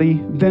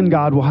everybody, then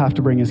God will have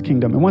to bring his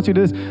kingdom. And once we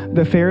do this,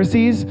 the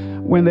Pharisees,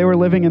 when they were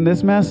living in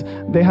this mess,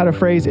 they had a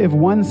phrase, if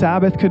one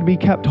Sabbath could be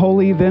kept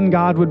holy, then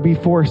God would be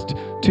forced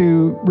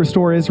to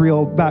restore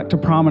Israel back to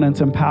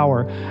prominence and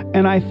power.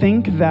 And I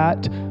think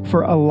that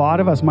for a lot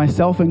of us,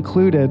 myself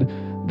included,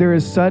 there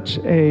is such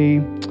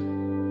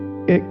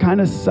it kind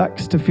of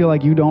sucks to feel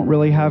like you don't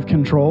really have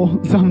control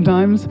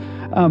sometimes.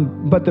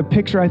 But the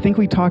picture, I think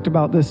we talked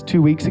about this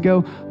 2 weeks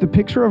ago, the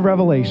picture of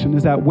Revelation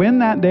is that when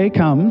that day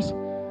comes,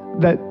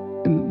 that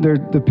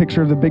the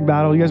picture of the big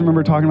battle, you guys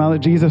remember talking about it?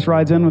 Jesus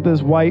rides in with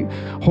this white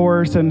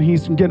horse and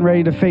he's getting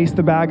ready to face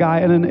the bad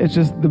guy, and then it's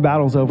just the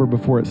battle's over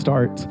before it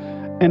starts.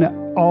 And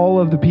all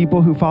of the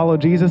people who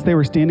followed Jesus, they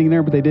were standing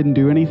there, but they didn't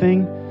do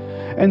anything.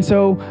 And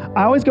so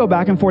I always go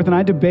back and forth and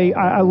I debate.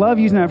 I love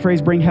using that phrase,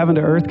 bring heaven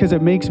to earth, because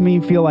it makes me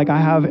feel like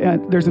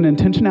there's an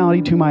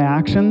intentionality to my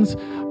actions.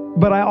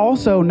 But I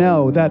also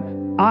know that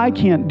I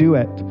can't do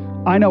it.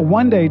 I know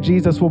one day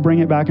Jesus will bring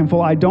it back in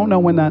full. I don't know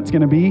when that's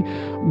going to be.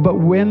 But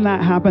when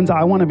that happens,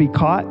 I want to be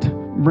caught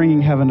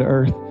bringing heaven to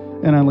earth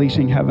and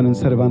unleashing heaven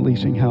instead of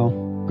unleashing hell.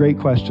 Great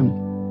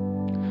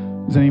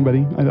question. Is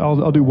anybody?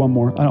 I'll do one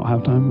more. I don't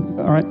have time.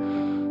 All right.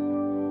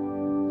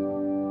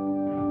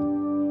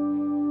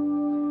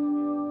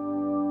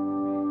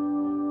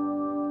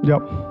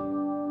 Yep.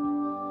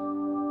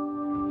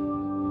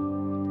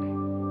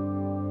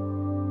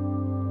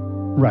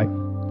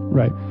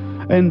 Right.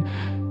 And,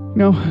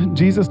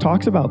 Jesus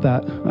talks about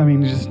that. I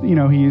mean,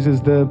 he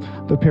uses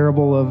the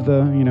parable of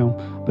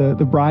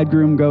the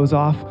bridegroom goes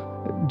off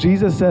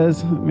Jesus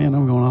says, man,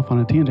 I'm going off on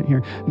a tangent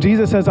here.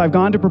 Jesus says, I've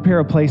gone to prepare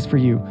a place for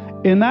you.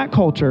 In that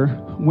culture,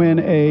 when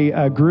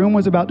a groom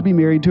was about to be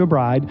married to a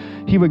bride,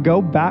 he would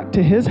go back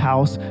to his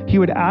house. He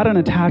would add an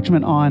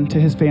attachment on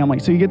to his family.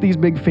 So you get these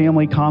big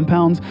family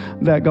compounds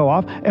that go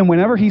off. And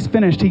whenever he's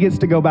finished, he gets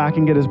to go back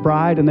and get his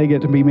bride, and they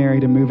get to be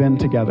married and move in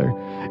together.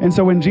 And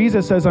so when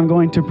Jesus says, I'm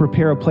going to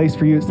prepare a place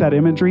for you, it's that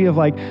imagery of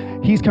like,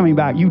 he's coming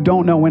back. You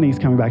don't know when he's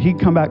coming back. He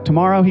could come back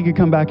tomorrow. He could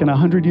come back in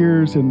 100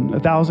 years and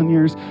 1,000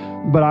 years.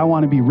 But I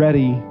want to be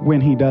ready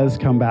when he does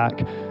come back.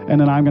 And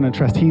then I'm going to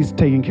trust he's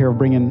taking care of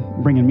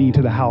bringing me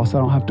to the house. I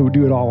don't have to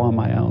do it all on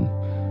my own.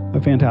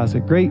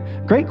 Fantastic. Great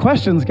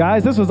questions,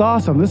 guys. This was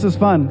awesome. This is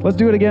fun. Let's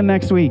do it again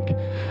next week.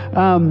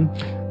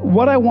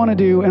 What I want to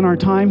do in our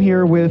time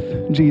here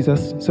with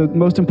Jesus, so the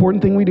most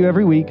important thing we do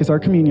every week is our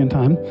communion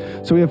time.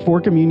 So we have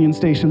 4 communion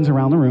stations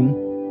around the room.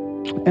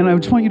 And I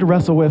just want you to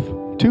wrestle with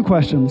 2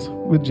 questions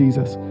with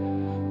Jesus.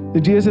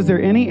 Jesus, is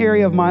there any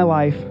area of my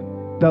life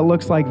that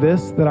looks like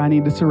this that I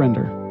need to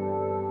surrender?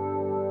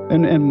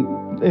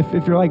 And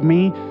if you're like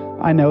me,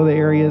 I know the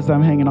areas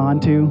I'm hanging on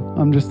to.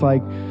 I'm just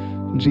like,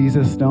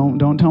 Jesus,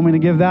 don't tell me to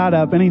give that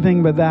up,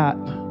 anything but that.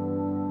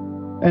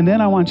 And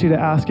then I want you to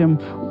ask him,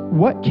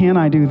 what can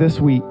I do this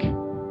week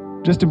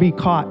just to be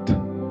caught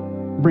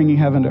bringing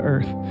heaven to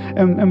earth?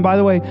 And by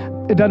the way,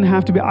 it doesn't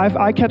have to be,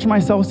 I catch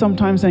myself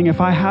sometimes saying,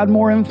 if I had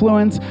more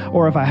influence,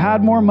 or if I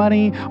had more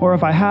money, or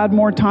if I had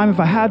more time, if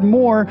I had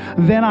more,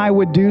 then I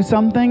would do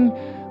something.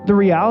 The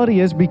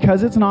reality is,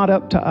 because it's not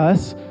up to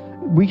us,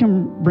 we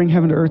can bring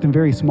heaven to earth in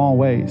very small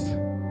ways.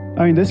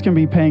 I mean, this can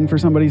be paying for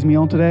somebody's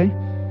meal today.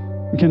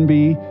 It can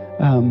be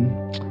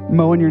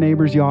mowing your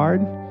neighbor's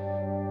yard.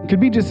 It could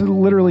be just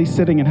literally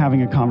sitting and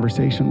having a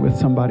conversation with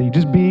somebody,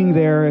 just being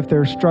there if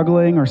they're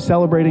struggling or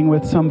celebrating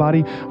with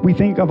somebody. We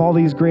think of all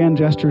these grand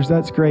gestures.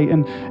 That's great.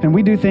 And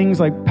we do things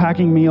like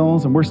packing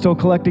meals, and we're still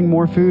collecting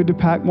more food to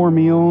pack more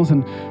meals.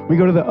 And we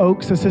go to the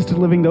Oaks Assisted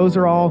Living. Those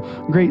are all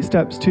great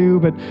steps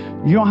too. But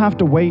you don't have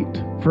to wait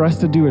for us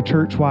to do a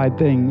church-wide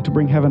thing to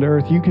bring heaven to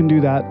earth. You can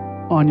do that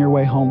on your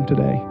way home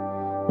today,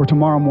 or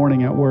tomorrow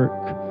morning at work,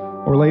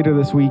 or later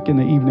this week in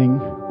the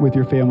evening with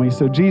your family.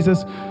 So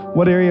Jesus,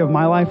 what area of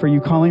my life are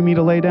you calling me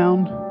to lay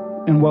down?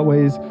 In what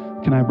ways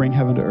can I bring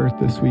heaven to earth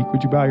this week?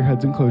 Would you bow your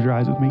heads and close your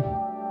eyes with me?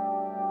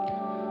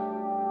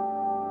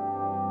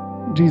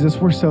 Jesus,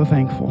 we're so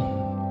thankful.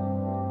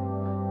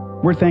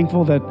 We're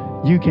thankful that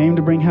you came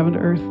to bring heaven to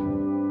earth,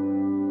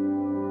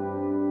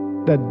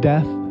 that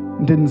death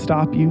didn't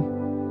stop you.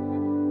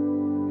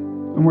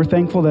 And we're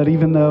thankful that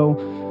even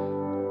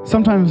though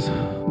sometimes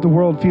the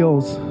world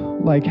feels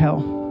like hell,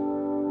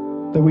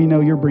 that we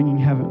know you're bringing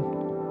heaven.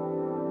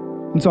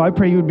 And so I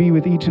pray you would be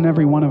with each and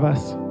every one of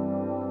us,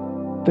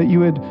 that you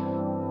would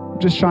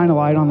just shine a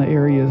light on the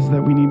areas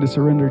that we need to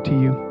surrender to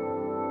you.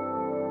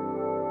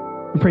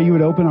 I pray you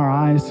would open our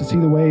eyes to see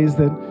the ways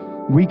that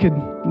we could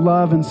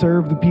love and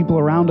serve the people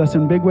around us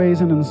in big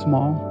ways and in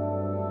small.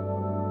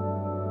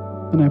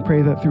 And I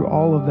pray that through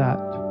all of that,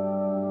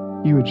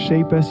 you would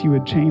shape us, you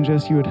would change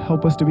us, you would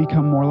help us to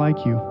become more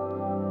like you.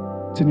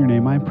 It's in your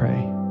name I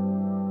pray.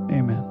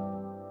 Amen.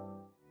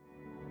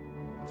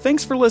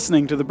 Thanks for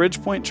listening to the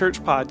BridgePointe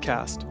Church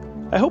podcast.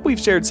 I hope we've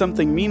shared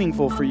something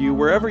meaningful for you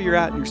wherever you're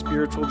at in your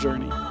spiritual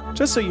journey.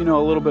 Just so you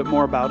know a little bit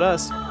more about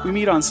us, we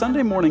meet on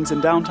Sunday mornings in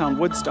downtown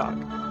Woodstock,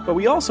 but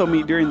we also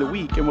meet during the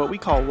week in what we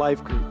call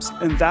life groups,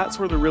 and that's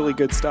where the really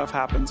good stuff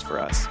happens for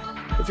us.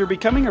 If you're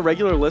becoming a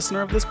regular listener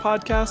of this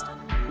podcast,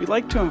 we'd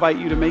like to invite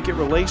you to make it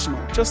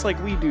relational, just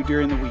like we do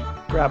during the week.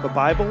 Grab a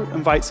Bible,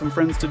 invite some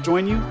friends to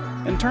join you,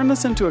 and turn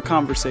this into a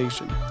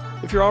conversation.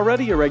 If you're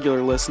already a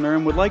regular listener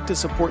and would like to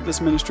support this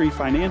ministry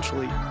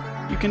financially,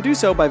 you can do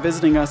so by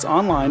visiting us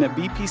online at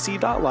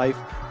bpc.life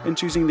and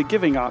choosing the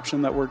giving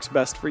option that works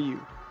best for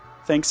you.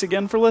 Thanks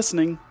again for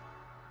listening.